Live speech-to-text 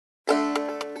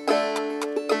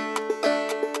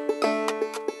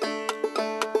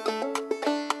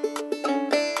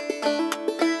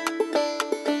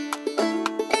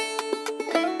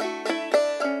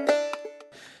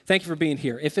Thank you for being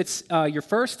here. If it's your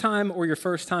first time or your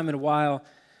first time in a while,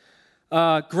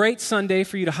 great Sunday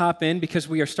for you to hop in because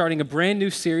we are starting a brand new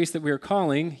series that we are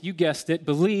calling, you guessed it,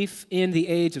 Belief in the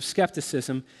Age of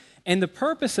Skepticism. And the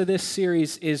purpose of this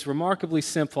series is remarkably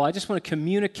simple. I just want to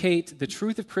communicate the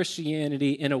truth of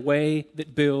Christianity in a way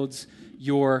that builds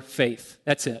your faith.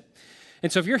 That's it.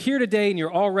 And so if you're here today and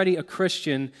you're already a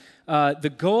Christian,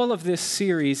 the goal of this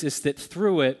series is that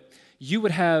through it, you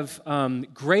would have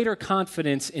greater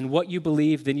confidence in what you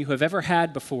believe than you have ever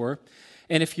had before.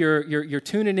 And if you're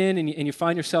tuning in and you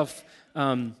find yourself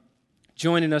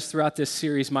joining us throughout this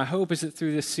series, my hope is that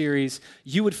through this series,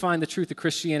 you would find the truth of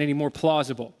Christianity more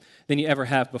plausible than you ever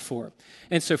have before.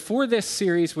 And so for this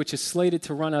series, which is slated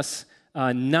to run us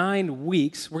 9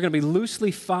 weeks, we're going to be loosely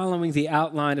following the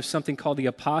outline of something called the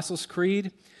Apostles'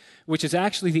 Creed, which is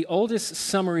actually the oldest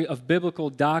summary of biblical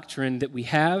doctrine that we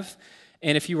have.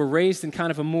 And if you were raised in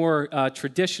kind of a more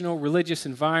traditional religious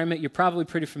environment, you're probably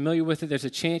pretty familiar with it. There's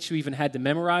a chance you even had to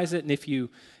memorize it. And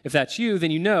if that's you, then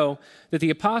you know that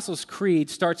the Apostles' Creed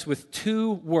starts with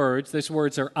 2 words. Those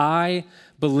words are, I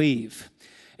believe.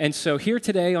 And so here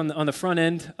today on the front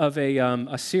end of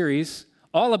a series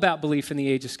all about belief in the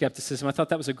age of skepticism, I thought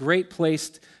that was a great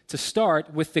place to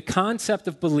start with the concept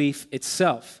of belief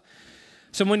itself.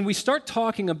 So when we start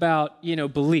talking about,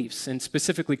 beliefs, and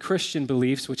specifically Christian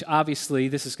beliefs, which obviously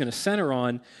this is going to center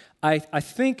on, I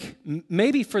think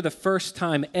maybe for the first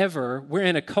time ever, we're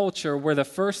in a culture where the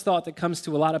first thought that comes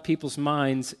to a lot of people's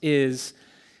minds is,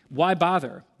 why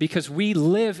bother? Because we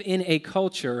live in a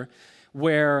culture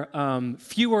where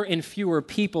fewer and fewer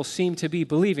people seem to be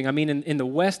believing. I mean, in the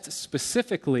West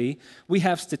specifically, we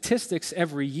have statistics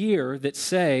every year that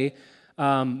say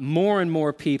more and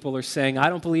more people are saying, I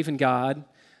don't believe in God.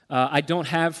 I don't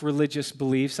have religious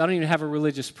beliefs. I don't even have a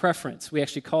religious preference. We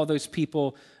actually call those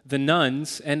people the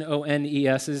nones,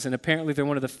 N-O-N-E-S's, and apparently they're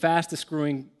one of the fastest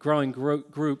growing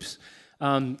groups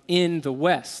in the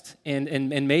West. And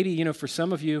maybe, for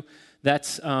some of you,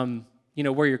 that's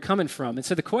where you're coming from. And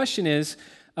so the question is,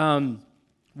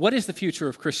 what is the future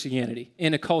of Christianity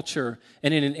in a culture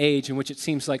and in an age in which it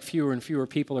seems like fewer and fewer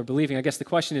people are believing? I guess the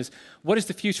question is, what is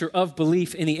the future of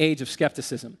belief in the age of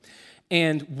skepticism?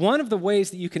 And one of the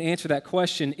ways that you can answer that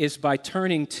question is by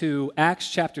turning to Acts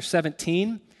chapter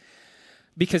 17.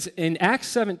 Because in Acts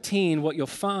 17, what you'll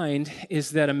find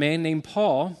is that a man named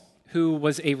Paul, who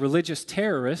was a religious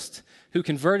terrorist, who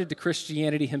converted to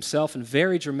Christianity himself in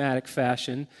very dramatic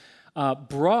fashion,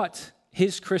 brought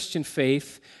his Christian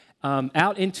faith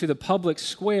out into the public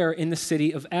square in the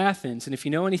city of Athens. And if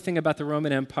you know anything about the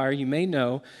Roman Empire, you may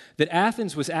know that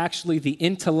Athens was actually the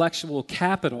intellectual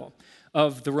capital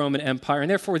of the Roman Empire, and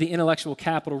therefore the intellectual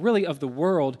capital really of the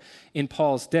world in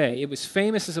Paul's day. It was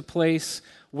famous as a place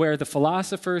where the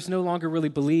philosophers no longer really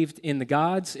believed in the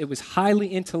gods. It was highly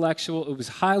intellectual, it was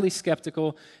highly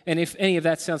skeptical, and if any of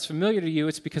that sounds familiar to you,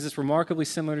 it's because it's remarkably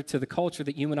similar to the culture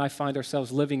that you and I find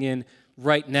ourselves living in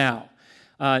right now.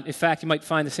 In fact, you might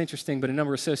find this interesting, but a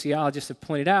number of sociologists have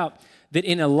pointed out that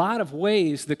in a lot of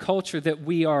ways, the culture that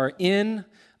we are in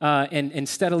and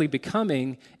steadily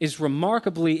becoming is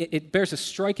remarkably, it bears a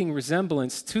striking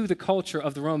resemblance to the culture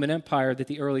of the Roman Empire that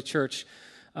the early church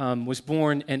was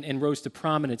born and rose to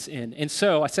prominence in. And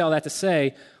so, I say all that to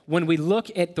say, when we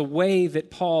look at the way that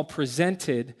Paul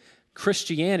presented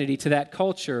Christianity to that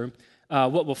culture,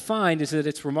 what we'll find is that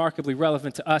it's remarkably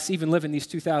relevant to us, even living these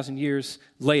 2,000 years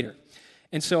later.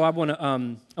 And so I want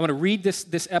to read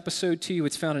this episode to you.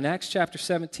 It's found in Acts chapter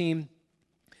 17,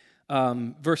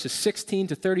 verses 16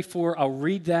 to 34. I'll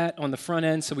read that on the front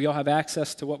end so we all have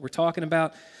access to what we're talking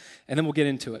about, and then we'll get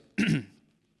into it.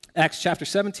 Acts chapter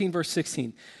 17, verse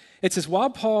 16. It says, while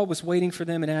Paul was waiting for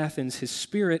them in Athens, his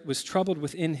spirit was troubled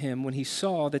within him when he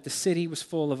saw that the city was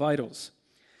full of idols.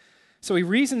 So he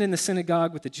reasoned in the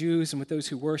synagogue with the Jews and with those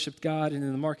who worshiped God, and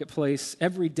in the marketplace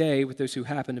every day with those who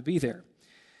happened to be there.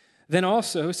 Then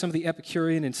also some of the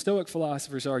Epicurean and Stoic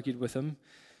philosophers argued with him.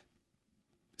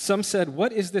 Some said,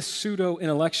 what is this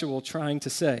pseudo-intellectual trying to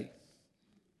say?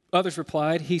 Others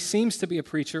replied, he seems to be a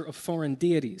preacher of foreign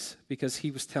deities because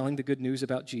he was telling the good news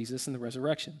about Jesus and the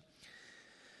resurrection.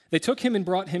 They took him and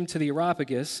brought him to the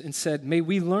Areopagus and said, may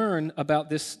we learn about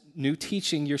this new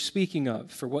teaching you're speaking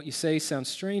of, for what you say sounds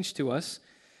strange to us,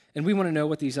 and we want to know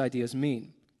what these ideas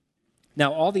mean.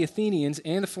 Now all the Athenians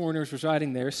and the foreigners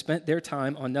residing there spent their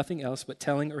time on nothing else but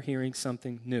telling or hearing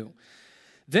something new.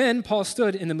 Then Paul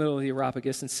stood in the middle of the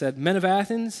Areopagus and said, men of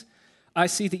Athens, I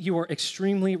see that you are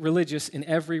extremely religious in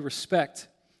every respect.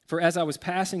 For as I was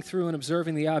passing through and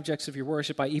observing the objects of your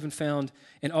worship, I even found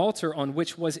an altar on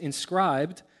which was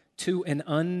inscribed, to an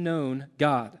unknown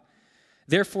God.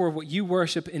 Therefore, what you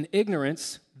worship in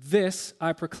ignorance, this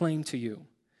I proclaim to you.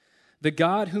 The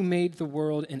God who made the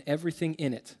world and everything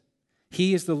in it,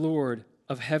 he is the Lord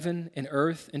of heaven and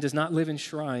earth and does not live in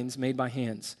shrines made by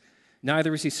hands.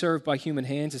 Neither is he served by human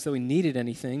hands as though he needed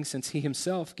anything, since he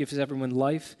himself gives everyone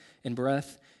life and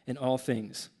breath and all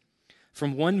things.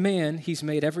 From one man he's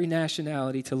made every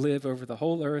nationality to live over the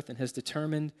whole earth and has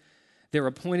determined their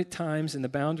appointed times and the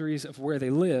boundaries of where they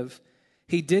live.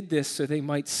 He did this so they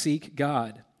might seek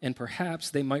God, and perhaps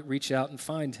they might reach out and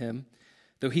find him,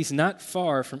 though he's not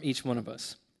far from each one of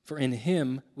us. For in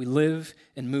him we live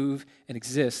and move and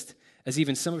exist, as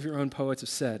even some of your own poets have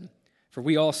said, for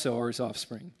we also are his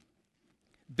offspring.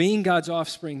 Being God's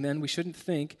offspring, then, we shouldn't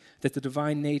think that the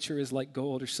divine nature is like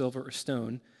gold or silver or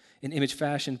stone, an image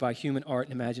fashioned by human art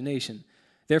and imagination.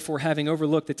 Therefore, having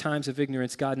overlooked the times of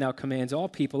ignorance, God now commands all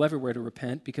people everywhere to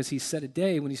repent, because he's set a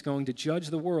day when he's going to judge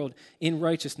the world in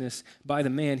righteousness by the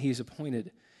man he's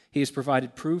appointed. He has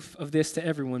provided proof of this to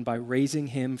everyone by raising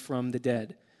him from the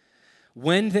dead.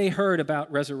 When they heard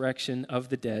about resurrection of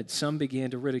the dead, some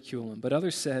began to ridicule him, but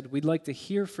others said, "We'd like to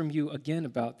hear from you again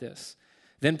about this."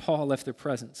 Then Paul left their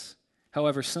presence.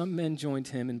 However, some men joined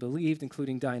him and believed,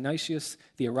 including Dionysius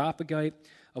the Areopagite,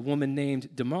 a woman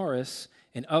named Damaris,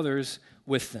 and others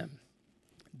with them.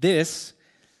 This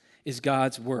is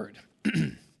God's word.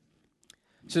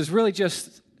 So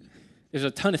there's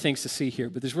a ton of things to see here,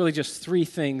 but there's really just three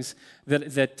things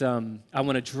that I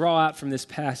want to draw out from this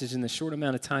passage in the short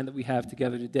amount of time that we have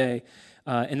together today.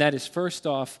 And that is, first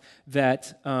off,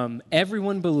 that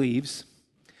everyone believes.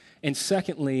 And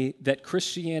secondly, that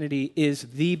Christianity is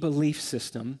the belief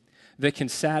system that can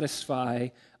satisfy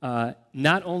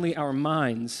not only our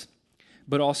minds,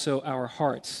 but also our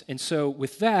hearts. And so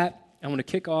with that, I want to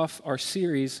kick off our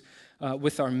series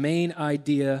with our main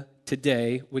idea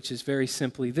today, which is very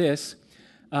simply this.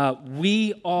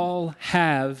 We all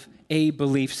have a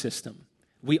belief system.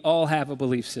 We all have a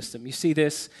belief system. You see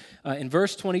this in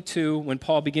verse 22 when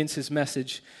Paul begins his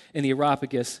message in the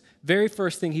Areopagus. Very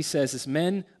first thing he says is,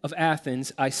 "Men of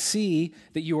Athens, I see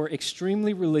that you are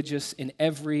extremely religious in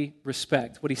every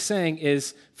respect." What he's saying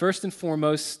is, first and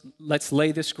foremost, let's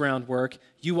lay this groundwork.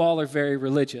 You all are very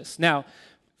religious. Now,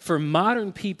 for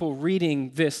modern people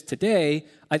reading this today,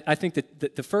 I think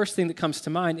that the first thing that comes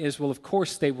to mind is, well, of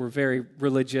course they were very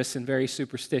religious and very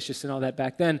superstitious and all that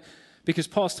back then, because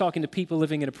Paul's talking to people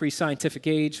living in a pre-scientific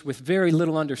age with very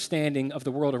little understanding of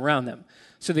the world around them.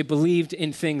 So they believed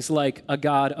in things like a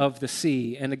god of the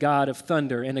sea and a god of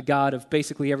thunder and a god of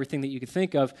basically everything that you could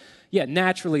think of. Yeah,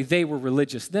 naturally they were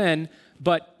religious then,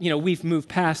 but we've moved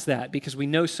past that because we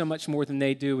know so much more than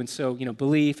they do, and so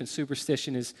belief and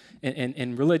superstition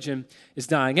and religion is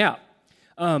dying out.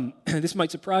 This might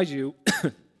surprise you,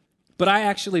 but I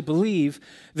actually believe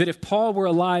that if Paul were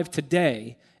alive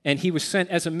today and he was sent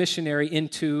as a missionary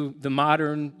into the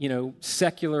modern,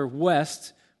 secular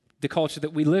West, the culture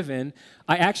that we live in,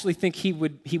 I actually think he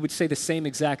would say the same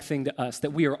exact thing to us,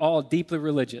 that we are all deeply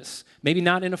religious. Maybe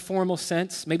not in a formal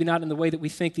sense, maybe not in the way that we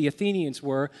think the Athenians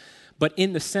were, but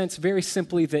in the sense very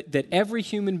simply that every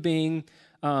human being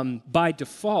by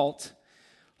default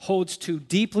holds to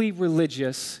deeply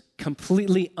religious,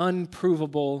 completely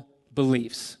unprovable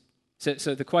beliefs.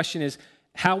 So the question is,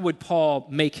 how would Paul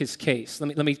make his case?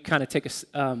 Let me kind of take a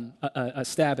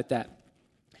stab at that.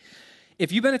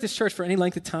 If you've been at this church for any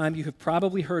length of time, you have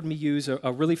probably heard me use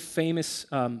a really famous,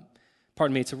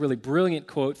 it's a really brilliant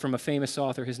quote from a famous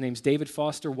author. His name's David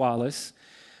Foster Wallace.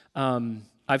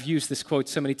 I've used this quote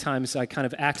so many times I kind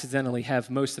of accidentally have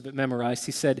most of it memorized.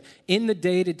 He said, "In the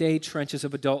day-to-day trenches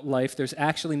of adult life, there's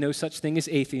actually no such thing as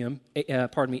atheism,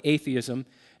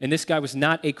 and this guy was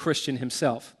not a Christian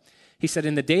himself. He said,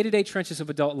 in the day-to-day trenches of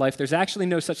adult life, there's actually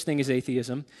no such thing as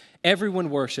atheism.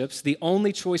 Everyone worships. The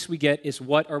only choice we get is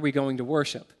what are we going to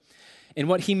worship? And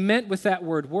what he meant with that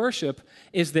word worship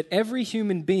is that every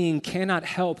human being cannot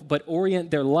help but orient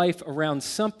their life around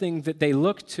something that they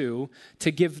look to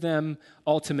give them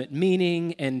ultimate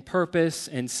meaning and purpose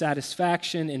and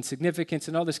satisfaction and significance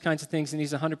and all those kinds of things, and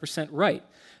he's 100% right.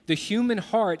 The human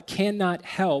heart cannot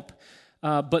help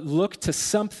but look to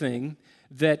something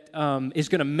that is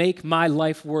going to make my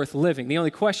life worth living. The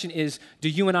only question is, do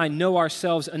you and I know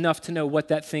ourselves enough to know what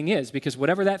that thing is? Because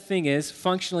whatever that thing is,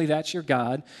 functionally that's your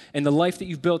God, and the life that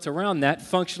you've built around that,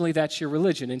 functionally that's your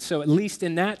religion. And so at least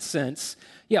in that sense,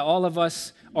 yeah, all of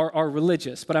us are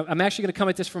religious. But I'm actually going to come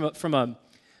at this from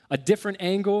a different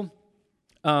angle,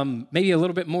 maybe a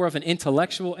little bit more of an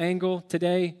intellectual angle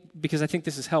today, because I think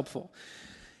this is helpful.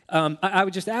 I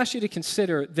would just ask you to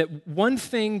consider that one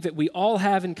thing that we all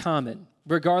have in common,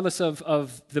 regardless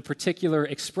of the particular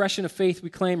expression of faith we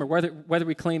claim or whether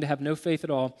we claim to have no faith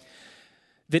at all,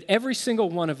 that every single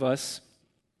one of us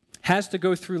has to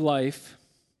go through life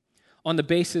on the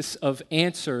basis of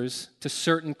answers to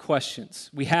certain questions.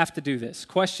 We have to do this.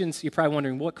 Questions, you're probably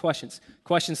wondering, what questions?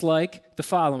 Questions like the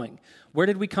following. Where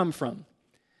did we come from?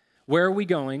 Where are we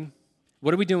going?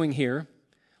 What are we doing here?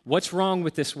 What's wrong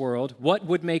with this world? What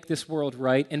would make this world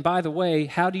right? And by the way,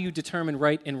 how do you determine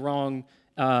right and wrong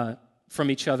from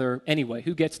each other anyway?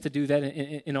 Who gets to do that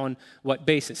and on what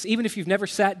basis? Even if you've never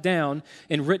sat down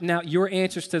and written out your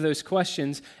answers to those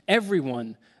questions,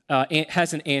 everyone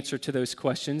has an answer to those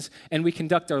questions, and we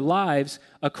conduct our lives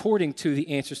according to the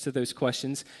answers to those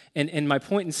questions. And my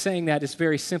point in saying that is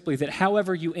very simply that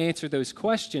however you answer those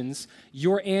questions,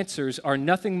 your answers are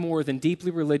nothing more than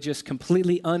deeply religious,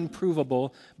 completely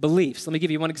unprovable beliefs. Let me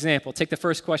give you one example. Take the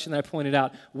first question that I pointed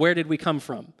out. Where did we come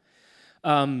from?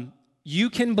 You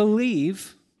can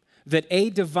believe that a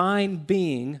divine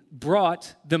being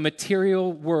brought the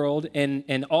material world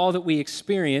and all that we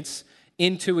experience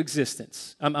into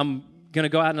existence. I'm going to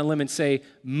go out on a limb and say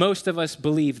most of us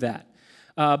believe that.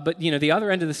 But the other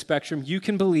end of the spectrum, you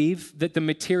can believe that the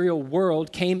material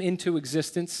world came into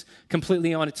existence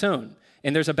completely on its own.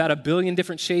 And there's about 1 billion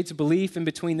different shades of belief in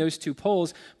between those two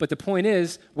poles. But the point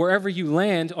is, wherever you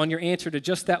land on your answer to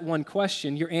just that one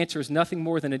question, your answer is nothing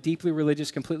more than a deeply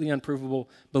religious, completely unprovable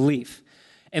belief.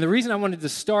 And the reason I wanted to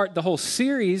start the whole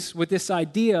series with this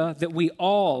idea that we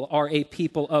all are a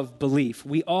people of belief,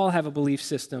 we all have a belief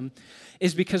system,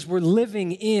 is because we're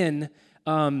living in,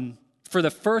 for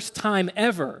the first time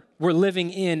ever, we're living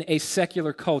in a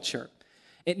secular culture.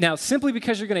 Now, simply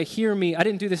because you're going to hear me, I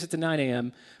didn't do this at the 9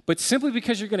 a.m., but simply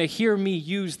because you're going to hear me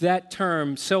use that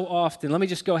term so often, let me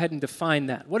just go ahead and define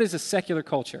that. What is a secular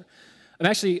culture? I'm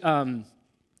actually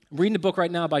reading a book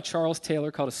right now by Charles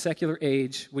Taylor called A Secular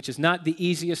Age, which is not the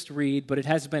easiest read, but it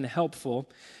has been helpful.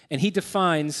 And he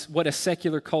defines what a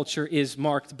secular culture is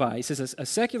marked by. He says a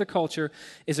secular culture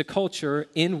is a culture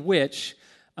in which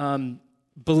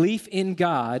belief in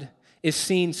God is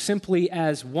seen simply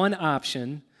as one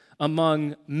option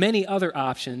among many other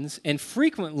options, and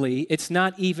frequently it's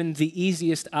not even the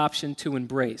easiest option to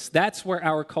embrace. That's where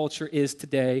our culture is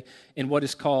today in what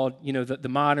is called, the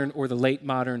modern or the late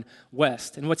modern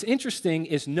West. And what's interesting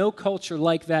is no culture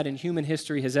like that in human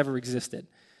history has ever existed.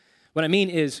 What I mean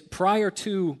is, prior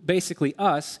to basically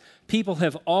us, people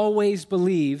have always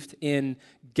believed in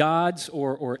gods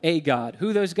or a god.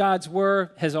 Who those gods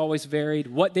were has always varied.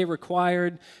 What they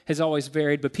required has always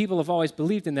varied, but people have always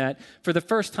believed in that. For the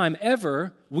first time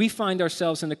ever, we find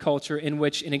ourselves in a culture in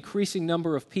which an increasing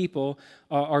number of people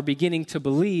are beginning to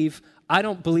believe, I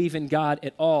don't believe in God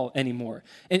at all anymore.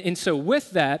 And so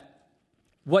with that,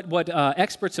 what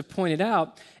experts have pointed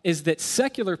out is that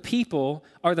secular people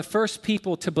are the first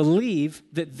people to believe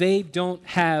that they don't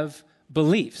have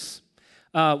beliefs,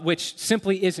 which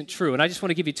simply isn't true. And I just want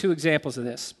to give you 2 examples of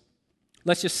this.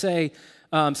 Let's just say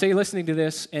you're listening to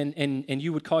this and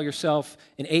you would call yourself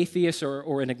an atheist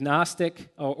or an agnostic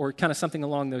or kind of something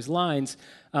along those lines.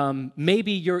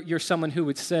 Maybe you're someone who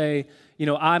would say,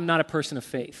 I'm not a person of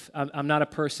faith. I'm not a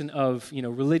person of,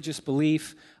 religious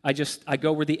belief. I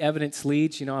go where the evidence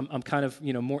leads. I'm kind of,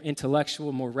 more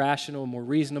intellectual, more rational, more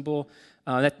reasonable.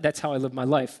 That's how I live my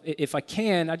life. If I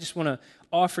can, I just want to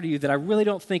offer to you that I really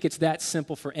don't think it's that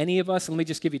simple for any of us. Let me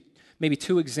just give you maybe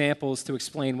 2 examples to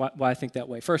explain why I think that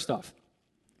way. First off,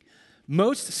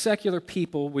 most secular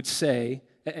people would say,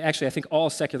 actually I think all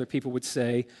secular people would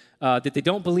say, that they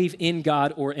don't believe in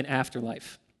God or an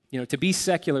afterlife. To be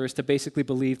secular is to basically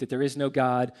believe that there is no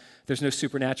God, there's no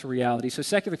supernatural reality. So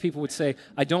secular people would say,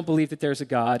 I don't believe that there's a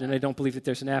God, and I don't believe that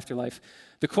there's an afterlife.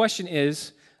 The question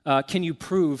is, can you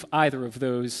prove either of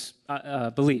those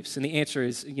beliefs? And the answer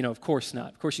is, of course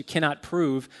not. Of course, you cannot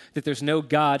prove that there's no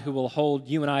God who will hold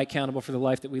you and I accountable for the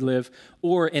life that we live,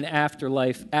 or an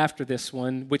afterlife after this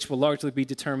one, which will largely be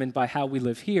determined by how we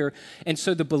live here. And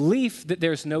so the belief that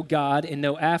there's no God and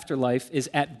no afterlife is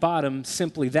at bottom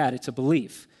simply that. It's a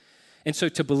belief. And so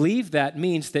to believe that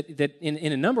means that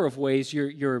in a number of ways,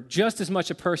 you're just as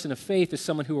much a person of faith as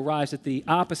someone who arrives at the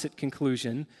opposite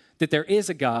conclusion, that there is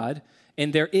a God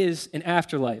and there is an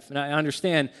afterlife. And I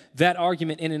understand that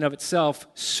argument in and of itself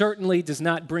certainly does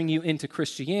not bring you into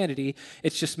Christianity.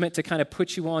 It's just meant to kind of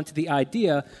put you on to the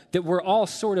idea that we're all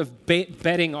sort of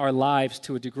betting our lives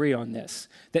to a degree on this.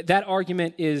 That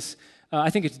argument is,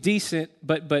 I think it's decent,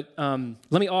 but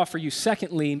let me offer you,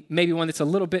 secondly, maybe one that's a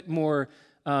little bit more,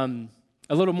 a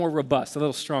little more robust, a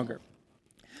little stronger.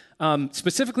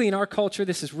 Specifically in our culture,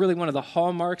 this is really one of the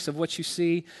hallmarks of what you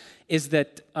see, is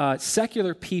that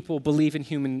secular people believe in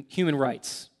human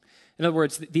rights. In other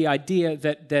words, the idea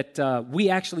that we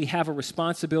actually have a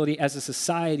responsibility as a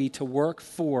society to work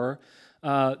for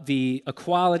the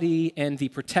equality and the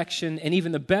protection and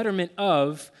even the betterment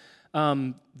of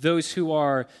those who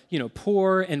are,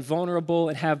 poor and vulnerable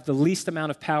and have the least amount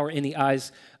of power in the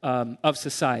eyes of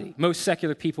society. Most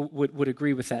secular people would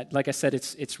agree with that. Like I said,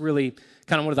 it's really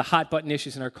kind of one of the hot button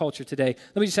issues in our culture today.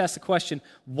 Let me just ask the question,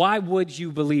 why would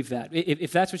you believe that?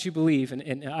 If that's what you believe,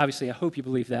 and obviously I hope you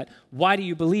believe that, why do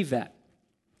you believe that?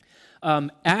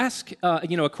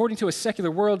 According to a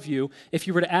secular worldview, if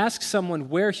you were to ask someone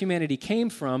where humanity came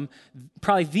from,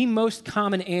 probably the most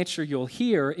common answer you'll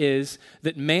hear is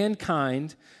that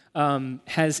mankind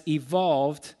has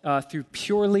evolved through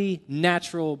purely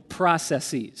natural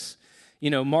processes,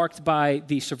 marked by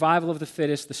the survival of the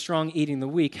fittest, the strong eating the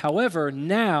weak. However,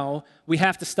 now we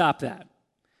have to stop that.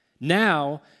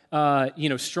 Now,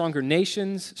 stronger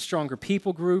nations, stronger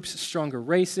people groups, stronger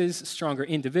races, stronger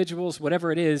individuals,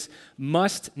 whatever it is,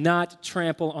 must not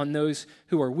trample on those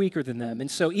who are weaker than them. And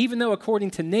so even though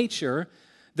according to nature,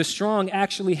 the strong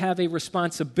actually have a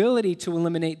responsibility to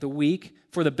eliminate the weak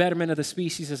for the betterment of the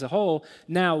species as a whole,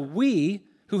 now we,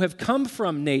 who have come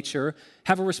from nature,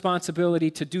 have a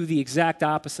responsibility to do the exact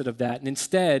opposite of that and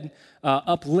instead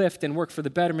uplift and work for the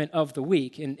betterment of the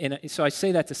weak. And so I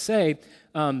say that to say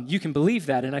you can believe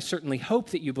that, and I certainly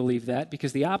hope that you believe that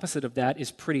because the opposite of that is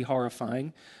pretty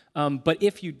horrifying. But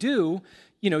if you do,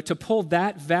 to pull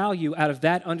that value out of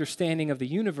that understanding of the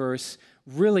universe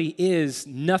really is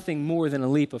nothing more than a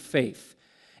leap of faith.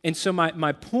 And so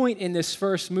my point in this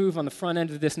first move on the front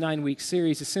end of this 9-week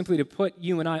series is simply to put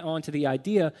you and I onto the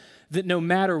idea that no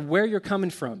matter where you're coming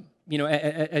from,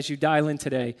 as you dial in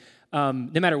today, no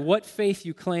matter what faith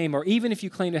you claim, or even if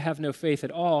you claim to have no faith at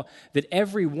all, that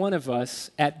every one of us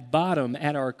at bottom,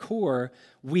 at our core,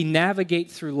 we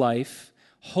navigate through life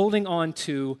holding on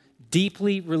to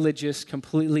deeply religious,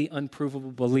 completely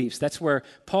unprovable beliefs. That's where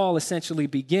Paul essentially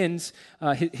begins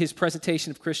his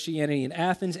presentation of Christianity in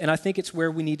Athens, and I think it's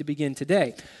where we need to begin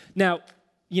today. Now,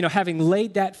 having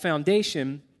laid that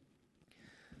foundation,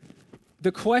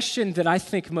 the question that I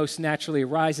think most naturally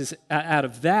arises out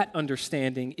of that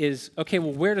understanding is, okay,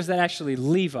 well, where does that actually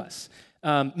leave us?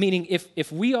 Meaning,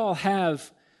 if we all have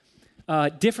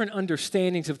different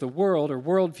understandings of the world or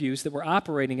worldviews that we're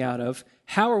operating out of,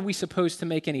 how are we supposed to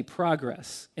make any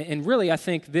progress? And really, I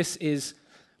think this is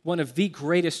one of the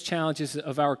greatest challenges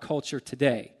of our culture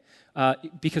today.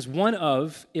 Because one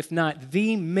of, if not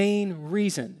the main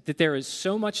reason that there is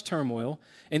so much turmoil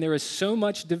and there is so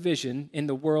much division in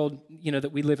the world,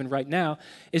 that we live in right now,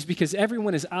 is because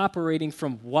everyone is operating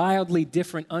from wildly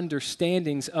different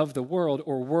understandings of the world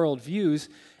or worldviews,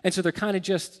 and so they're kind of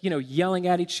just, yelling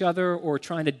at each other or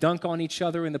trying to dunk on each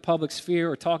other in the public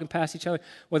sphere or talking past each other,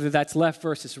 whether that's left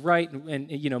versus right and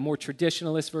more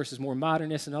traditionalist versus more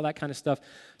modernist and all that kind of stuff.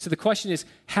 So the question is,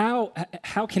 how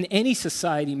can any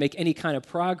society make any kind of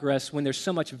progress when there's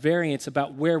so much variance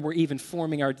about where we're even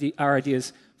forming our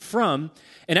ideas from?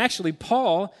 And actually,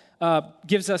 Paul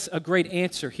gives us a great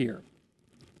answer here.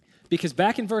 Because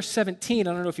back in verse 17,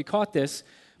 I don't know if you caught this,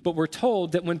 but we're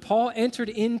told that when Paul entered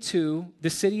into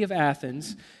the city of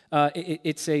Athens,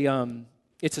 it's a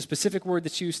specific word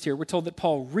that's used here. We're told that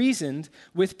Paul reasoned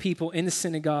with people in the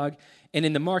synagogue and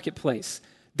in the marketplace.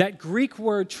 That Greek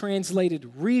word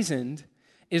translated reasoned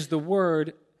is the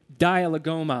word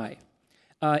dialogomai.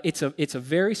 It's a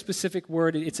very specific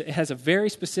word. It has a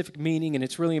very specific meaning, and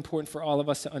it's really important for all of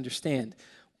us to understand.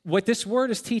 What this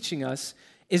word is teaching us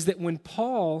is that when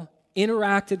Paul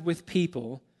interacted with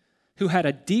people who had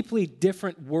a deeply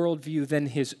different worldview than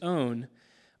his own,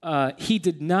 he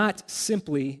did not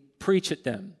simply preach at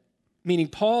them. Meaning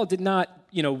Paul did not,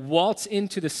 waltz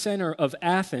into the center of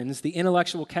Athens, the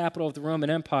intellectual capital of the Roman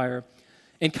Empire,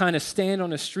 and kind of stand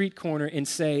on a street corner and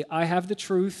say, I have the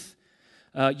truth.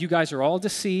 You guys are all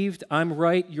deceived. I'm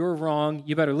right. You're wrong.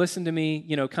 You better listen to me,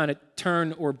 kind of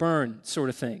turn or burn sort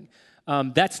of thing.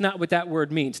 That's not what that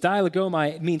word means.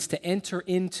 Dialogomai means to enter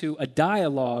into a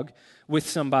dialogue with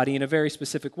somebody in a very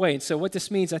specific way. And so what this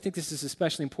means, I think this is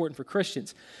especially important for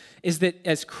Christians, is that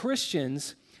as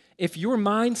Christians, if your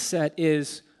mindset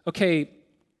is, okay,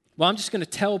 well, I'm just going to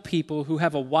tell people who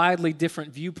have a wildly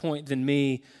different viewpoint than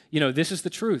me, this is the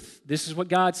truth. This is what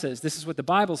God says. This is what the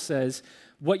Bible says.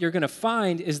 What you're going to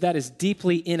find is that is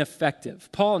deeply ineffective.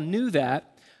 Paul knew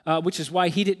that, which is why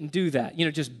he didn't do that.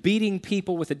 Just beating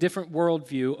people with a different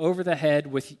worldview over the head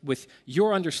with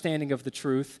your understanding of the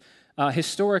truth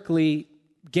historically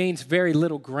gains very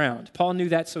little ground. Paul knew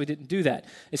that, so he didn't do that.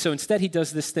 And so instead he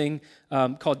does this thing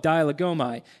called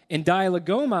dialogomai. And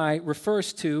dialogomai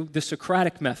refers to the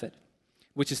Socratic method,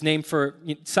 which is named for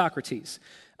Socrates.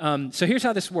 So here's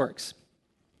how this works.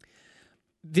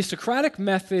 The Socratic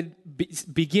method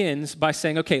begins by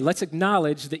saying, okay, let's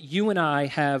acknowledge that you and I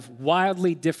have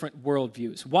wildly different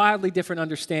worldviews, wildly different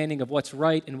understanding of what's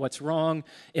right and what's wrong,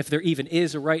 if there even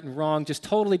is a right and wrong, just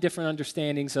totally different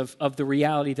understandings of the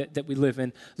reality that we live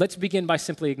in. Let's begin by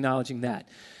simply acknowledging that.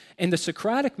 And the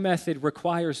Socratic method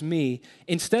requires me,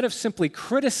 instead of simply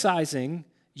criticizing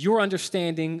your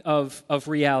understanding of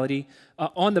reality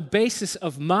on the basis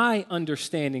of my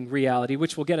understanding reality,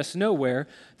 which will get us nowhere,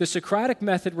 the Socratic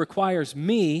method requires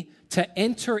me to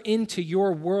enter into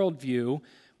your worldview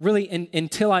really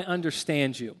until I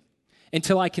understand you,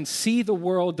 until I can see the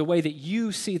world the way that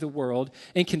you see the world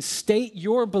and can state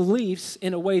your beliefs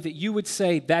in a way that you would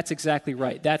say, that's exactly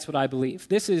right, that's what I believe.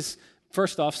 This is,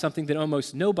 first off, something that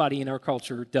almost nobody in our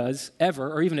culture does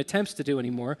ever or even attempts to do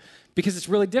anymore because it's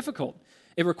really difficult.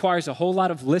 It requires a whole lot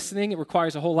of listening. It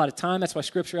requires a whole lot of time. That's why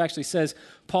Scripture actually says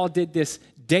Paul did this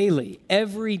daily.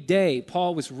 Every day,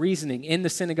 Paul was reasoning in the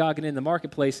synagogue and in the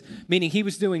marketplace, meaning he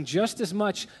was doing just as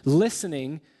much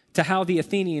listening to how the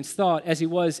Athenians thought as he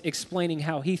was explaining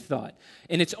how he thought.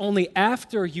 And it's only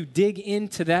after you dig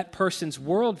into that person's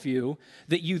worldview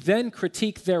that you then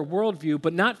critique their worldview,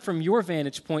 but not from your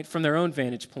vantage point, from their own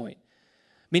vantage point.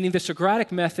 Meaning the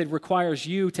Socratic method requires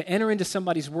you to enter into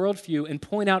somebody's worldview and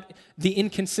point out the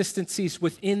inconsistencies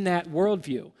within that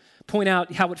worldview. Point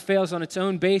out how it fails on its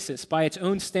own basis, by its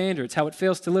own standards, how it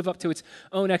fails to live up to its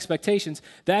own expectations.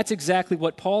 That's exactly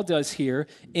what Paul does here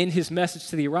in his message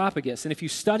to the Areopagus. And if you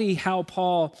study how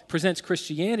Paul presents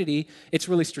Christianity, it's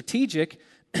really strategic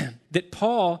that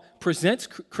Paul presents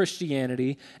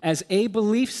Christianity as a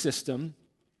belief system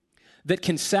that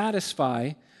can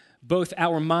satisfy both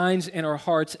our minds and our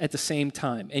hearts at the same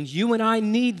time. And you and I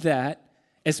need that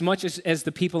as much as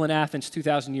the people in Athens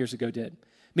 2,000 years ago did.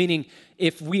 Meaning,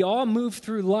 if we all move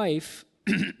through life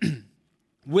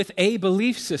with a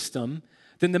belief system,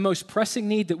 then the most pressing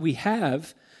need that we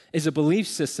have is a belief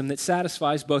system that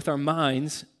satisfies both our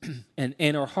minds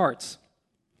and our hearts.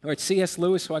 All right, C.S.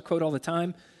 Lewis, who I quote all the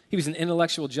time, he was an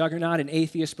intellectual juggernaut, an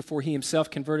atheist before he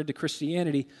himself converted to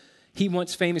Christianity. He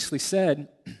once famously said,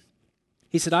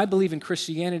 he said, I believe in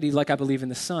Christianity like I believe in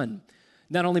the sun,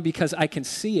 not only because I can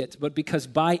see it, but because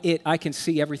by it I can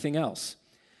see everything else.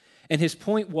 And his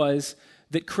point was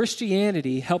that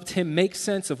Christianity helped him make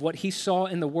sense of what he saw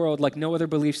in the world like no other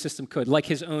belief system could, like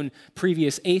his own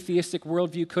previous atheistic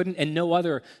worldview couldn't, and no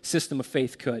other system of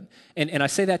faith could. And I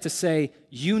say that to say,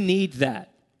 you need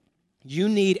that. You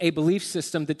need a belief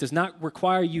system that does not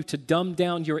require you to dumb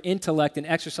down your intellect and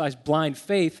exercise blind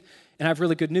faith. And I have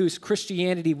really good news.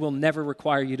 Christianity will never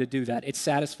require you to do that. It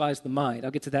satisfies the mind.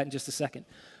 I'll get to that in just a second.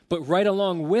 But right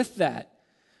along with that,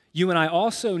 you and I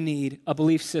also need a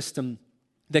belief system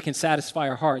that can satisfy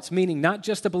our hearts, meaning not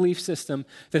just a belief system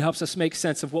that helps us make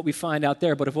sense of what we find out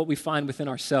there, but of what we find within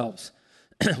ourselves.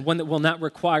 One that will not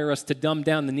require us to dumb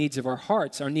down the needs of our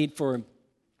hearts, our need for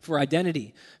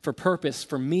identity, for purpose,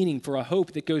 for meaning, for a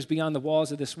hope that goes beyond the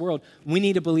walls of this world. We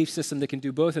need a belief system that can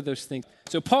do both of those things.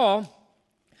 So Paul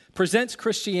presents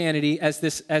Christianity as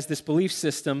this belief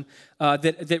system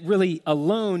that really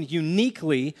alone,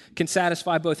 uniquely, can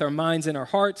satisfy both our minds and our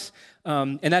hearts.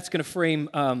 And that's going to frame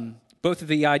both of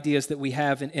the ideas that we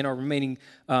have in our remaining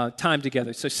time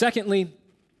together. So secondly,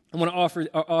 I want to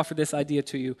offer this idea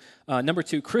to you. Number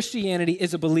two, Christianity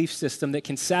is a belief system that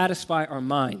can satisfy our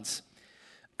minds.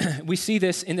 We see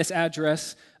this in this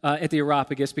address at the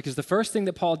Areopagus because the first thing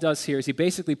that Paul does here is he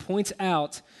basically points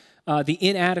out the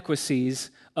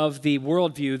inadequacies of the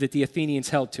worldview that the Athenians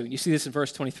held to. And you see this in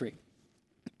verse 23.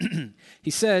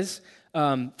 He says,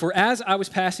 for as I was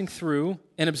passing through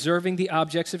and observing the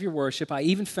objects of your worship, I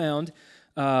even found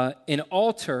an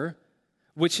altar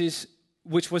which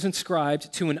was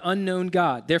inscribed to an unknown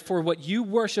God. Therefore, what you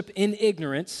worship in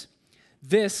ignorance,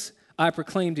 this I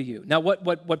proclaim to you. Now,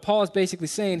 what Paul is basically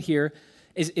saying here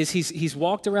is he's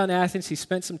walked around Athens, he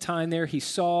spent some time there, he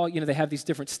saw, they have these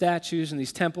different statues and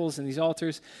these temples and these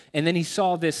altars, and then he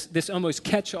saw this almost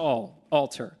catch-all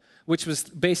altar, which was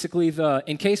basically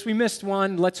in case we missed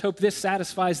one, let's hope this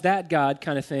satisfies that God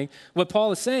kind of thing. What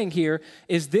Paul is saying here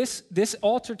is this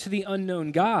altar to the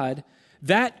unknown God,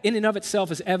 that in and of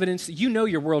itself is evidence that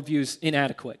your worldview is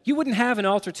inadequate. You wouldn't have an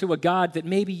altar to a God that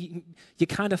maybe you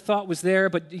kind of thought was there,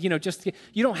 but you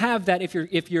don't have that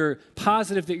if you're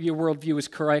positive that your worldview is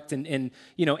correct and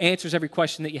answers every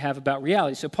question that you have about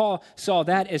reality. So Paul saw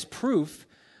that as proof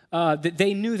that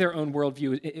they knew their own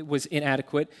worldview was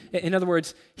inadequate. In other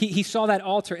words, he saw that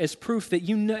altar as proof that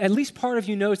at least part of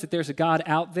you knows that there's a God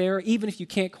out there, even if you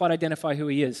can't quite identify who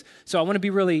he is. So I want to be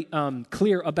really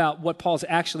clear about what Paul's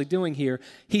actually doing here.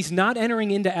 He's not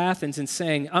entering into Athens and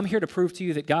saying, I'm here to prove to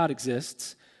you that God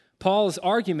exists. Paul's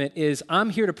argument is,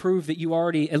 I'm here to prove that you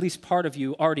already, at least part of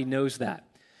you, already knows that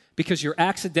because you're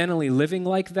accidentally living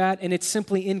like that, and it's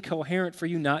simply incoherent for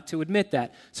you not to admit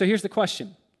that. So here's the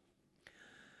question.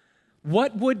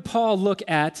 What would Paul look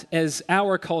at as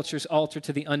our culture's altar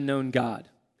to the unknown God?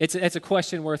 It's a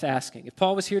question worth asking. If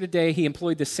Paul was here today, he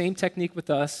employed the same technique with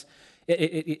us.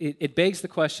 It begs the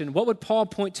question, what would Paul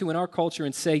point to in our culture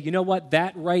and say, you know what,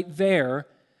 that right there,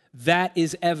 that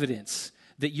is evidence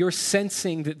that you're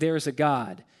sensing that there's a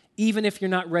God, even if you're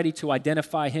not ready to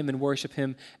identify him and worship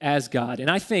him as God.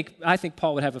 And I think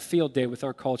Paul would have a field day with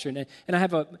our culture, and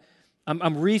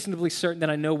I'm reasonably certain that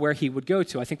I know where he would go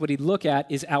to. I think what he'd look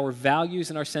at is our values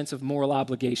and our sense of moral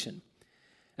obligation.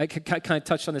 I kind of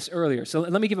touched on this earlier. So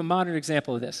let me give a modern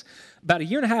example of this. About a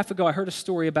year and a half ago, I heard a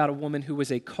story about a woman who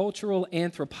was a cultural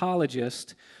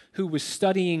anthropologist who was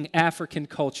studying African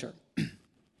culture.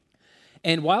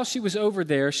 And while she was over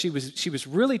there, she was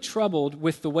really troubled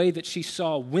with the way that she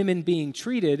saw women being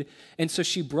treated. And so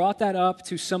she brought that up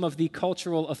to some of the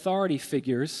cultural authority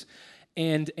figures.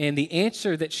 And the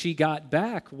answer that she got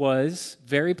back was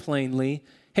very plainly,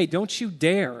 hey, don't you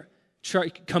dare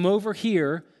come over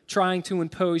here trying to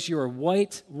impose your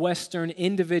white, Western,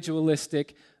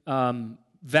 individualistic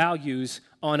values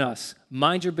on us.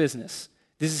 Mind your business.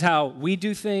 This is how we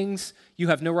do things. You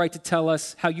have no right to tell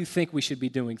us how you think we should be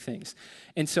doing things.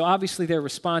 And so obviously their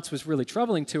response was really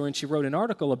troubling to her, and she wrote an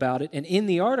article about it. And in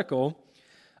the article,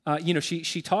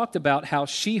 she talked about how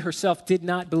she herself did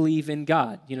not believe in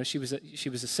God. She was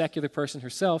a secular person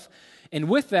herself. And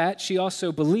with that, she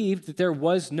also believed that there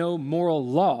was no moral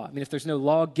law. I mean, if there's no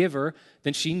lawgiver,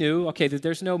 then she knew, okay, that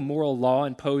there's no moral law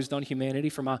imposed on humanity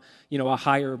from a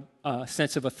higher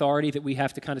sense of authority that we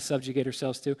have to kind of subjugate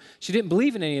ourselves to. She didn't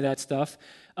believe in any of that stuff,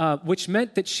 which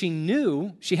meant that she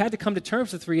knew she had to come to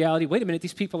terms with reality. Wait a minute,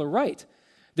 these people are right.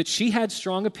 That she had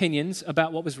strong opinions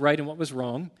about what was right and what was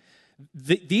wrong.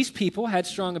 These people had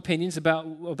strong opinions about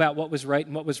what was right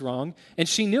and what was wrong, and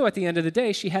she knew at the end of the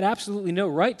day she had absolutely no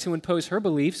right to impose her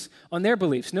beliefs on their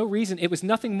beliefs. No reason. It was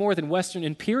nothing more than Western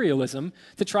imperialism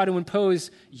to try to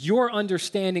impose your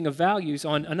understanding of values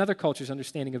on another culture's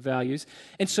understanding of values.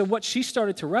 And so what she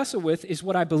started to wrestle with is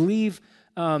what I believe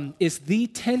is the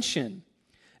tension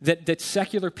that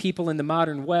secular people in the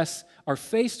modern West are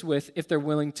faced with if they're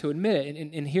willing to admit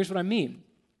it. And here's what I mean.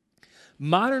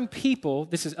 Modern people,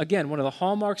 this is, again, one of the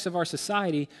hallmarks of our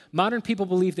society, modern people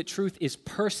believe that truth is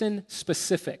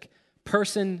person-specific,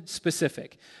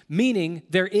 meaning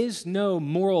there is no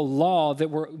moral law that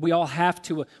we all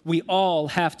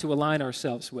have to align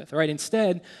ourselves with, right?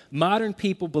 Instead, modern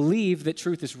people believe that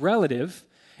truth is relative,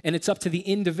 and it's up to the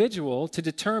individual to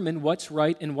determine what's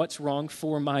right and what's wrong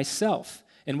for myself.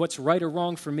 And what's right or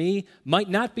wrong for me might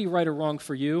not be right or wrong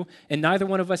for you, and neither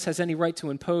one of us has any right to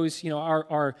impose,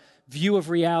 our view of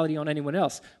reality on anyone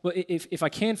else. Well, if I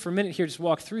can for a minute here just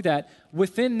walk through that,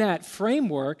 within that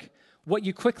framework, what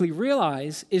you quickly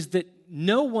realize is that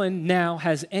no one now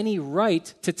has any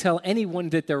right to tell anyone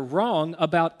that they're wrong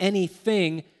about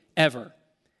anything ever.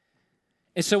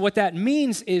 And so what that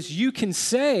means is you can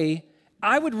say,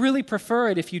 I would really prefer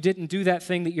it if you didn't do that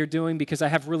thing that you're doing because I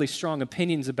have really strong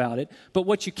opinions about it. But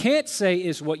what you can't say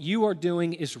is what you are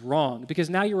doing is wrong because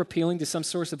now you're appealing to some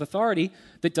source of authority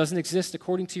that doesn't exist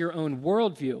according to your own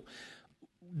worldview.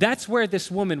 That's where this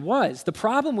woman was. The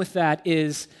problem with that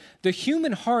is the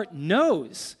human heart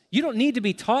knows. You don't need to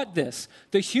be taught this.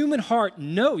 The human heart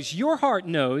knows, your heart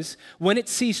knows, when it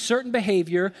sees certain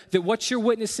behavior that what you're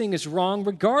witnessing is wrong,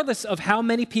 regardless of how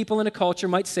many people in a culture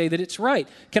might say that it's right.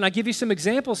 Can I give you some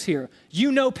examples here?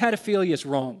 You know pedophilia is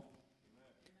wrong.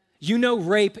 You know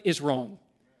rape is wrong.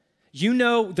 You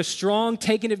know the strong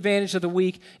taking advantage of the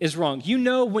weak is wrong. You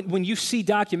know when you see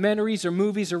documentaries or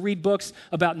movies or read books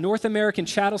about North American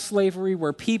chattel slavery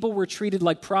where people were treated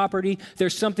like property,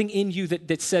 there's something in you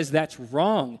that says that's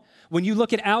wrong. When you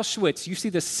look at Auschwitz, you see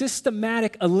the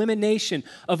systematic elimination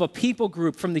of a people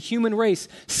group from the human race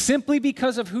simply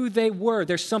because of who they were.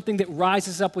 There's something that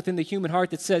rises up within the human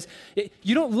heart that says,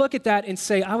 you don't look at that and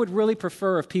say, I would really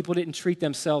prefer if people didn't treat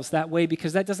themselves that way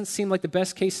because that doesn't seem like the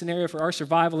best case scenario for our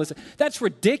survival. That's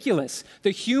ridiculous.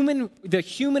 The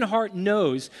human heart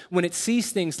knows when it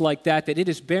sees things like that it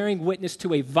is bearing witness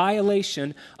to a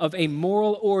violation of a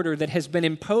moral order that has been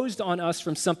imposed on us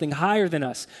from something higher than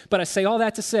us. But I say all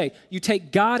that to say, you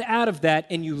take God out of that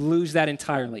and you lose that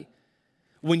entirely.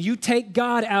 When you take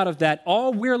God out of that,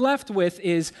 all we're left with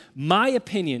is my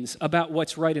opinions about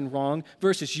what's right and wrong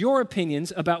versus your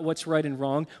opinions about what's right and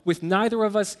wrong, with neither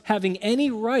of us having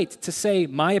any right to say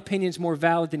my opinion's more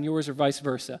valid than yours or vice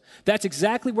versa. That's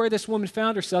exactly where this woman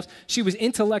found herself. She was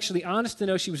intellectually honest to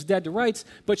know she was dead to rights,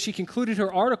 but she concluded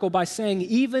her article by saying,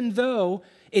 even though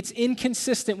it's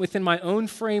inconsistent within my own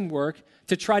framework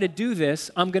to try to do this,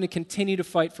 I'm going to continue to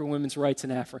fight for women's rights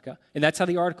in Africa. And that's how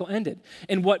the article ended.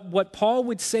 And what Paul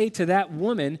would say to that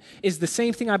woman is the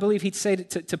same thing I believe he'd say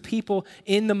to people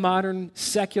in the modern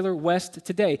secular West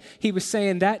today. He was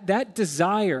saying that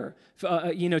desire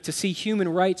to see human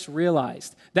rights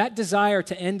realized, that desire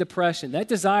to end oppression, that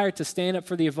desire to stand up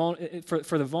for the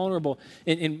vulnerable,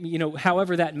 and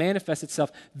however that manifests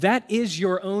itself, that is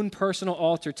your own personal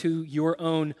altar to your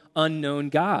own unknown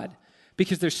God.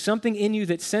 Because there's something in you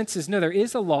that senses, no, there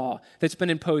is a law that's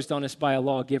been imposed on us by a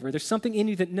lawgiver. There's something in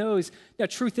you that knows, no,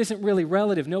 truth isn't really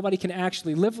relative. Nobody can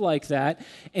actually live like that.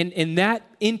 And that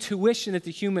intuition that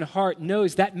the human heart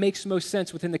knows, that makes most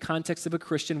sense within the context of a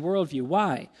Christian worldview.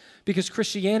 Why? Because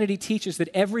Christianity teaches that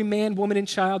every man, woman, and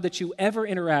child that you ever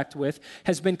interact with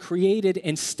has been created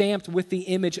and stamped with the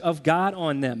image of God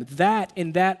on them. That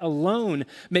and that alone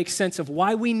makes sense of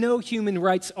why we know human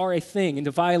rights are a thing, and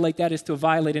to violate that is to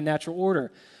violate a natural order.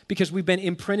 Because we've been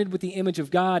imprinted with the image of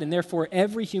God, and therefore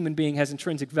every human being has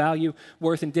intrinsic value,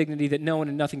 worth, and dignity that no one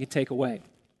and nothing can take away.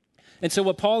 And so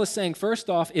what Paul is saying first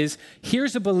off is,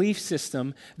 here's a belief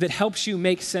system that helps you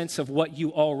make sense of what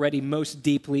you already most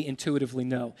deeply intuitively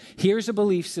know. Here's a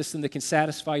belief system that can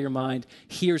satisfy your mind.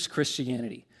 Here's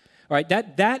Christianity. All right,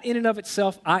 that in and of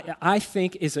itself, I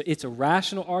think it's a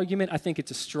rational argument. I think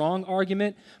it's a strong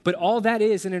argument. But all that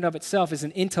is in and of itself is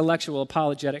an intellectual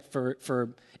apologetic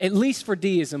for at least for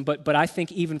deism, but I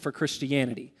think even for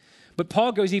Christianity. But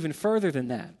Paul goes even further than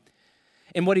that.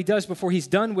 And what he does before he's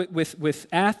done with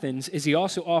Athens is he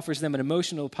also offers them an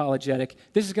emotional apologetic.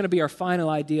 This is going to be our final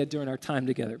idea during our time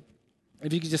together.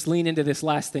 If you could just lean into this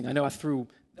last thing. I know I threw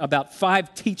about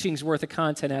 5 teachings worth of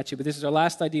content at you, but this is our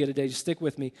last idea today. Just stick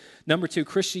with me. Number 2,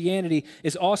 Christianity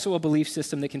is also a belief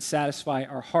system that can satisfy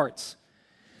our hearts.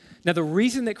 Now, the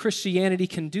reason that Christianity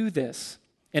can do this,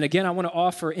 and again, I want to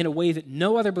offer in a way that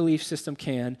no other belief system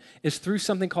can, is through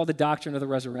something called the doctrine of the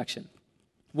resurrection,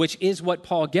 which is what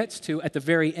Paul gets to at the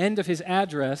very end of his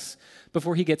address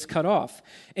before he gets cut off.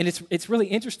 And it's really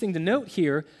interesting to note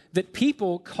here that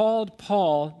people called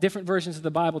Paul, different versions of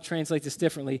the Bible translate this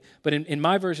differently, but in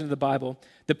my version of the Bible,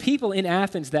 the people in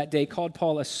Athens that day called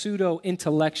Paul a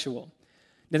pseudo-intellectual.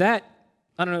 Now that,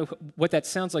 I don't know what that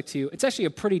sounds like to you. It's actually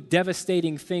a pretty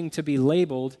devastating thing to be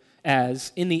labeled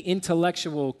as in the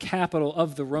intellectual capital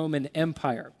of the Roman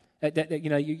Empire.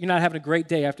 You're not having a great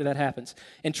day after that happens.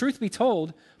 And truth be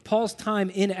told, Paul's time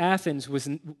in Athens was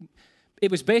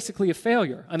basically a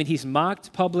failure. I mean, he's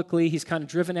mocked publicly. He's kind of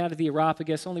driven out of the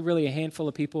Areopagus. Only really a handful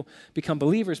of people become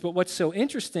believers. But what's so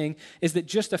interesting is that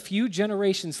just a few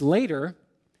generations later,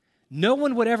 no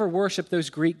one would ever worship those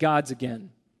Greek gods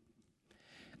again.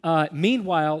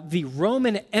 Meanwhile, the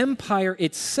Roman Empire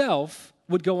itself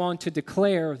would go on to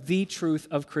declare the truth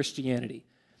of Christianity.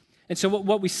 And so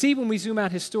what we see when we zoom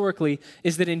out historically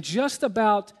is that in just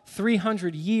about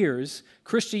 300 years,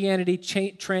 Christianity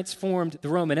transformed the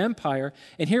Roman Empire.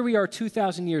 And here we are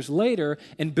 2,000 years later,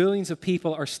 and billions of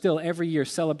people are still every year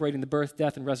celebrating the birth,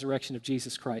 death, and resurrection of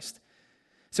Jesus Christ.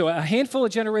 So a handful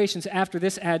of generations after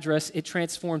this address, it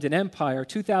transformed an empire.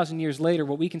 2,000 years later,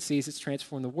 what we can see is it's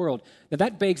transformed the world. Now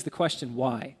that begs the question,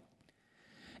 why?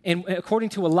 And according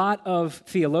to a lot of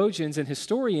theologians and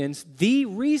historians, the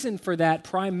reason for that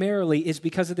primarily is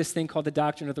because of this thing called the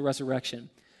doctrine of the resurrection.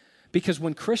 Because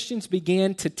when Christians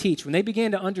began to teach, when they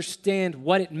began to understand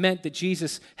what it meant that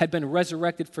Jesus had been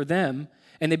resurrected for them,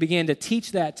 and they began to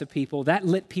teach that to people, that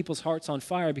lit people's hearts on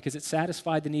fire because it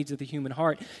satisfied the needs of the human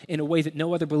heart in a way that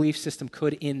no other belief system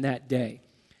could in that day.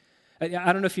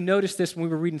 I don't know if you noticed this when we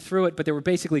were reading through it, but there were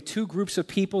basically 2 groups of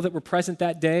people that were present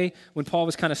that day when Paul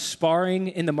was kind of sparring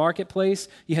in the marketplace.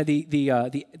 You had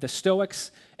the Stoics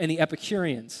and the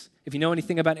Epicureans. If you know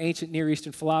anything about ancient Near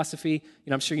Eastern philosophy,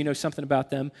 I'm sure you know something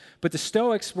about them. But the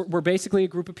Stoics were basically a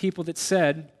group of people that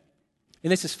said,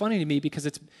 and this is funny to me because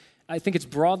I think it's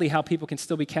broadly how people can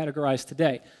still be categorized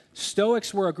today.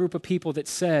 Stoics were a group of people that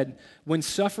said, when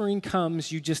suffering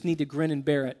comes, you just need to grin and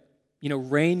bear it.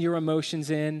 Rein your emotions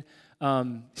in.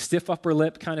 Stiff upper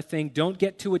lip kind of thing. Don't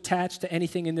get too attached to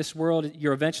anything in this world.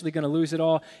 You're eventually going to lose it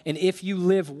all. And if you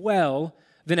live well,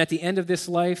 then at the end of this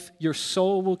life, your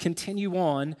soul will continue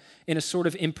on in a sort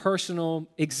of impersonal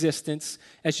existence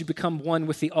as you become one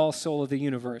with the all-soul of the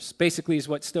universe. Basically is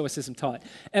what Stoicism taught.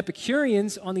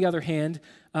 Epicureans, on the other hand,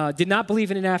 did not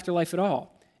believe in an afterlife at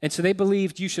all. And so they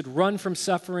believed you should run from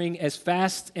suffering as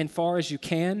fast and far as you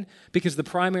can because the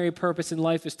primary purpose in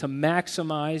life is to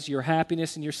maximize your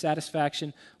happiness and your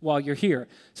satisfaction while you're here.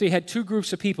 So you had two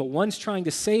groups of people. One's trying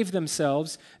to save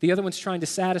themselves. The other one's trying to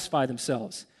satisfy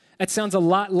themselves. That sounds a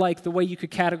lot like the way you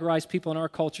could categorize people in our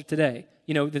culture today.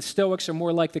 You know, the Stoics are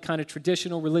more like the kind of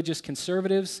traditional religious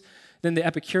conservatives. Then the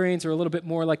Epicureans are a little bit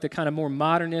more like the kind of more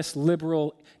modernist,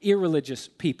 liberal, irreligious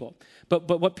people.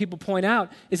 But what people point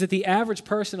out is that the average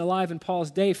person alive in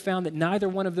Paul's day found that neither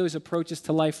one of those approaches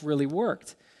to life really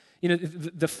worked. You know,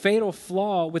 the fatal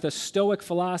flaw with a Stoic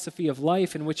philosophy of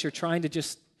life in which you're trying to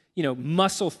just,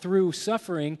 muscle through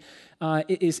suffering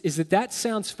is that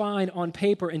sounds fine on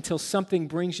paper until something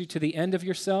brings you to the end of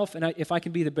yourself. And if I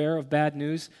can be the bearer of bad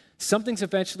news, something's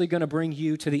eventually going to bring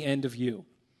you to the end of you.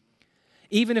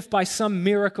 Even if by some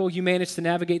miracle you manage to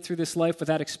navigate through this life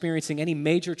without experiencing any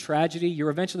major tragedy, you're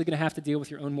eventually going to have to deal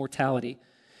with your own mortality.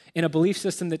 And a belief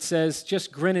system that says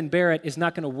just grin and bear it is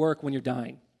not going to work when you're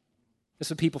dying. That's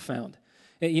what people found.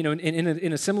 You know,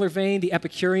 in a similar vein, the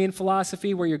Epicurean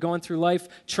philosophy where you're going through life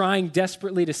trying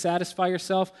desperately to satisfy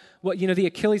yourself, the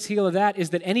Achilles heel of that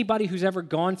is that anybody who's ever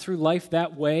gone through life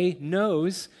that way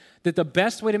knows that the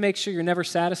best way to make sure you're never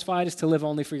satisfied is to live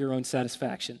only for your own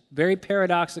satisfaction. Very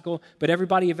paradoxical, but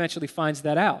everybody eventually finds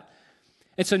that out.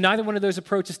 And so neither one of those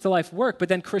approaches to life work, but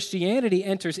then Christianity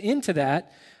enters into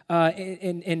that,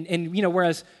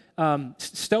 whereas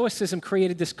Stoicism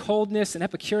created this coldness and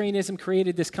Epicureanism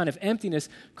created this kind of emptiness,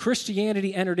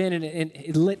 Christianity entered in and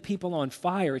it lit people on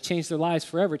fire. It changed their lives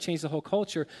forever. It changed the whole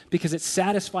culture because it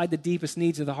satisfied the deepest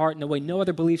needs of the heart in a way no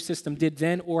other belief system did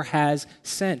then or has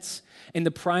since. And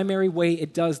the primary way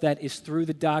it does that is through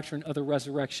the doctrine of the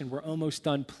resurrection. We're almost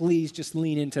done. Please just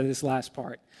lean into this last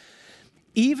part.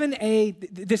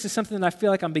 This is something that I feel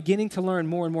like I'm beginning to learn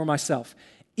more and more myself.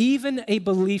 Even a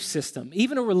belief system,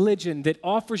 even a religion that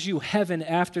offers you heaven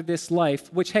after this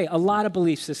life, which, hey, a lot of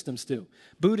belief systems do.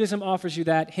 Buddhism offers you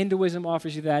that. Hinduism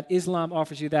offers you that. Islam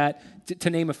offers you that, to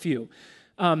name a few.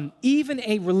 Even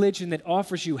a religion that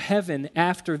offers you heaven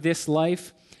after this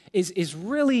life is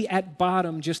really at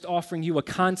bottom just offering you a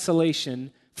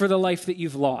consolation for the life that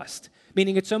you've lost.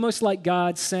 Meaning it's almost like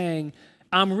God saying,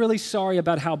 I'm really sorry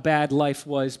about how bad life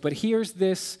was, but here's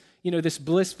this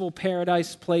blissful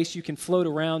paradise place you can float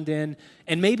around in.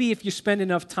 And maybe if you spend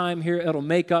enough time here, it'll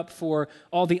make up for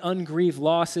all the ungrieved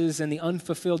losses and the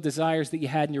unfulfilled desires that you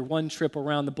had in your one trip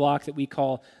around the block that we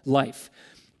call life.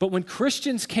 But when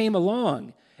Christians came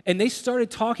along and they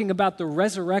started talking about the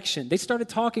resurrection, they started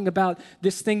talking about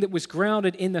this thing that was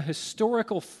grounded in the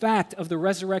historical fact of the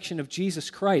resurrection of Jesus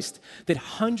Christ, that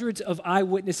hundreds of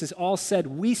eyewitnesses all said,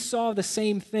 we saw the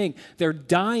same thing. They're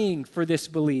dying for this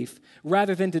belief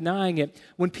rather than denying it.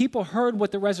 When people heard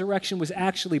what the resurrection was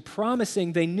actually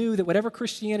promising, they knew that whatever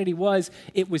Christianity was,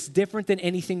 it was different than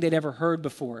anything they'd ever heard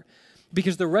before.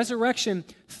 Because through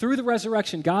the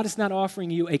resurrection, God is not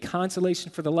offering you a consolation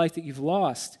for the life that you've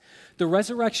lost. The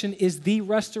resurrection is the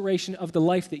restoration of the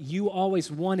life that you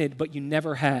always wanted, but you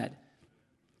never had.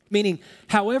 Meaning,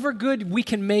 however good we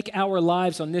can make our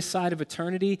lives on this side of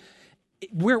eternity,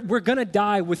 we're going to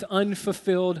die with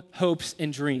unfulfilled hopes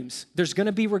and dreams. There's going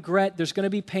to be regret, there's going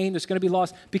to be pain, there's going to be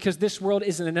loss because this world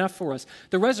isn't enough for us.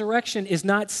 The resurrection is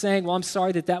not saying, well, I'm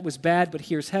sorry that was bad, but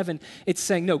here's heaven. It's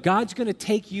saying, no, God's going to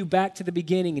take you back to the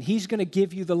beginning and he's going to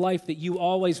give you the life that you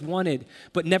always wanted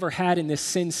but never had in this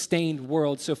sin-stained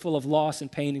world so full of loss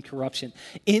and pain and corruption.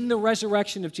 In the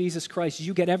resurrection of Jesus Christ,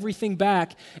 you get everything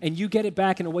back and you get it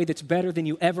back in a way that's better than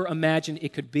you ever imagined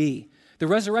it could be. The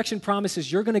resurrection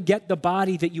promises you're going to get the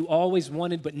body that you always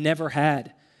wanted but never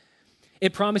had.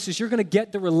 It promises you're going to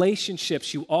get the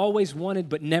relationships you always wanted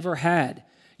but never had.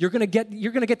 You're going to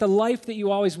get the life that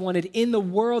you always wanted in the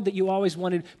world that you always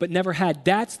wanted but never had.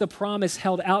 That's the promise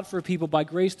held out for people by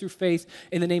grace through faith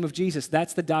in the name of Jesus.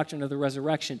 That's the doctrine of the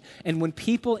resurrection. And when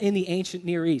people in the ancient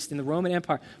Near East, in the Roman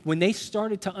Empire, when they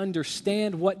started to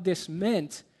understand what this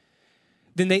meant,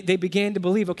 then they began to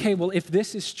believe, okay, well, if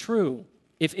this is true,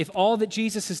 if all that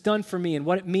Jesus has done for me and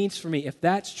what it means for me, if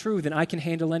that's true, then I can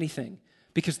handle anything.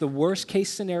 Because the worst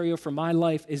case scenario for my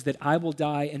life is that I will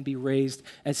die and be raised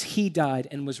as he died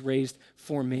and was raised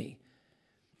for me.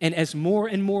 And as more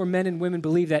and more men and women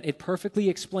believe that, it perfectly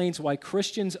explains why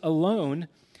Christians alone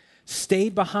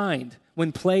stayed behind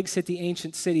When plagues hit the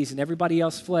ancient cities and everybody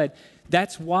else fled,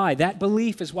 that's why, that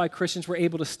belief is why Christians were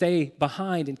able to stay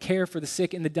behind and care for the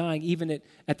sick and the dying, even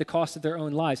at the cost of their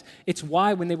own lives. It's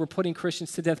why when they were putting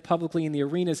Christians to death publicly in the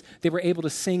arenas, they were able to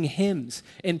sing hymns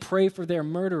and pray for their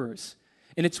murderers.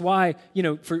 And it's why,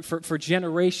 for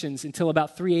generations until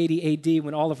about 380 AD,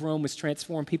 when all of Rome was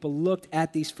transformed, people looked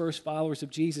at these first followers of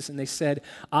Jesus and they said,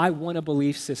 I want a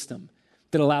belief system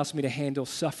that allows me to handle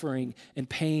suffering and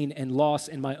pain and loss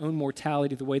and my own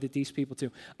mortality the way that these people do.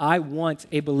 I want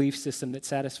a belief system that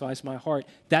satisfies my heart.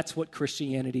 That's what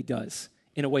Christianity does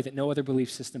in a way that no other belief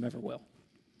system ever will.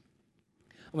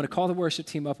 I'm going to call the worship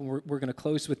team up, and we're going to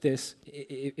close with this.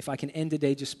 If I can end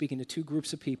today just speaking to two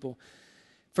groups of people.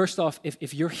 First off,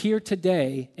 if you're here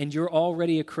today and you're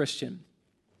already a Christian,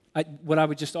 what I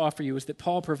would just offer you is that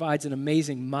Paul provides an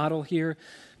amazing model here,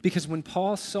 because when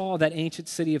Paul saw that ancient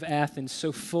city of Athens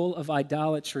so full of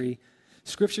idolatry,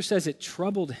 Scripture says it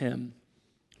troubled him,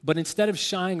 but instead of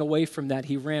shying away from that,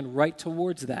 he ran right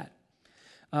towards that.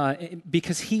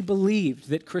 Because he believed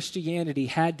that Christianity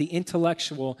had the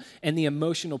intellectual and the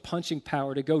emotional punching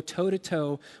power to go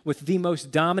toe-to-toe with the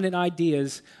most dominant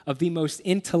ideas of the most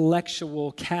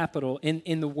intellectual capital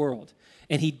in the world.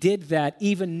 And he did that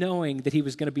even knowing that he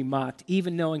was going to be mocked,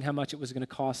 even knowing how much it was going to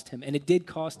cost him. And it did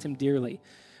cost him dearly.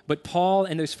 But Paul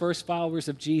and those first followers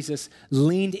of Jesus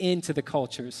leaned into the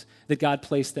cultures that God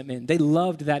placed them in. They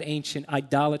loved that ancient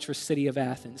idolatrous city of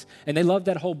Athens. And they loved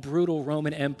that whole brutal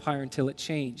Roman Empire until it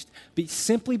changed.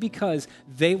 Simply because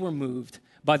they were moved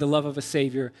by the love of a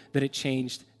Savior that it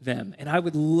changed them. And I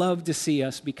would love to see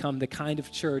us become the kind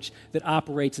of church that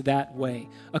operates that way.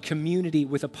 A community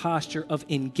with a posture of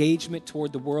engagement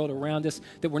toward the world around us,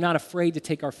 that we're not afraid to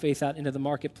take our faith out into the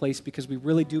marketplace because we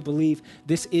really do believe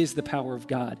this is the power of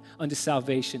God unto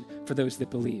salvation for those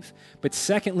that believe. But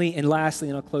secondly and lastly,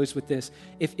 and I'll close with this,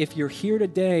 if you're here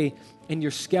today and you're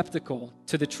skeptical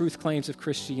to the truth claims of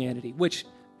Christianity, which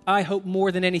I hope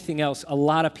more than anything else, a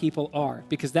lot of people are,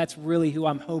 because that's really who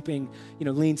I'm hoping,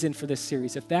 leans in for this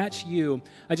series. If that's you,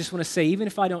 I just want to say, even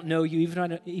if I don't know you,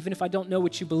 even if I don't know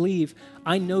what you believe,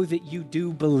 I know that you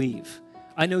do believe.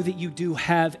 I know that you do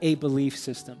have a belief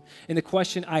system. And the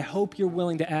question I hope you're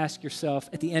willing to ask yourself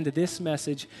at the end of this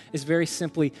message is very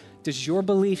simply, does your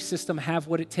belief system have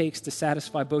what it takes to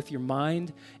satisfy both your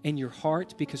mind and your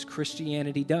heart? Because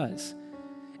Christianity does.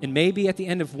 And maybe at the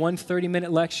end of one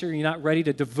 30-minute lecture, you're not ready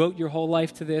to devote your whole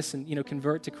life to this and,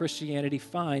 convert to Christianity,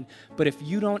 fine. But if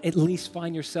you don't at least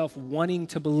find yourself wanting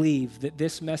to believe that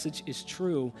this message is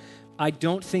true, I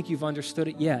don't think you've understood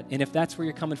it yet. And if that's where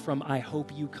you're coming from, I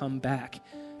hope you come back.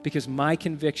 Because my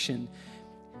conviction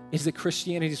is that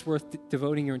Christianity is worth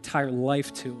devoting your entire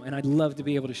life to. And I'd love to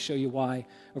be able to show you why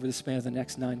over the span of the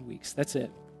next 9 weeks. That's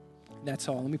it. That's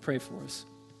all. Let me pray for us.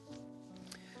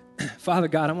 Father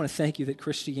God, I want to thank you that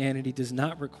Christianity does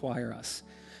not require us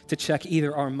to check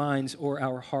either our minds or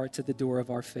our hearts at the door of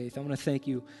our faith. I want to thank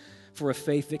you for a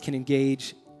faith that can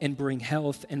engage and bring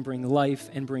health and bring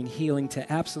life and bring healing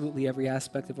to absolutely every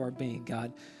aspect of our being,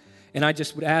 God. And I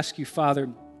just would ask you, Father,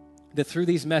 that through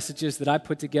these messages that I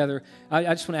put together, I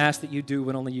just want to ask that you do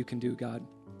what only you can do, God.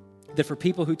 That for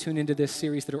people who tune into this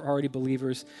series that are already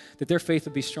believers, that their faith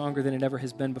would be stronger than it ever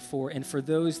has been before. And for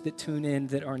those that tune in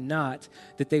that are not,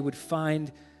 that they would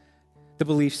find the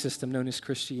belief system known as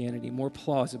Christianity more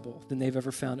plausible than they've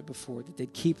ever found it before, that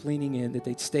they'd keep leaning in, that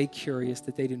they'd stay curious,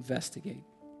 that they'd investigate.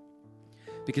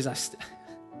 Because I'm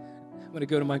going to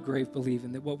go to my grave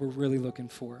believing that what we're really looking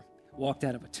for walked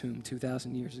out of a tomb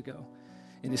 2,000 years ago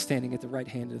and is standing at the right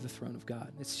hand of the throne of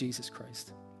God. It's Jesus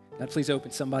Christ. God, please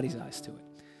open somebody's eyes to it.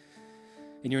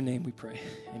 In your name we pray.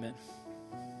 Amen.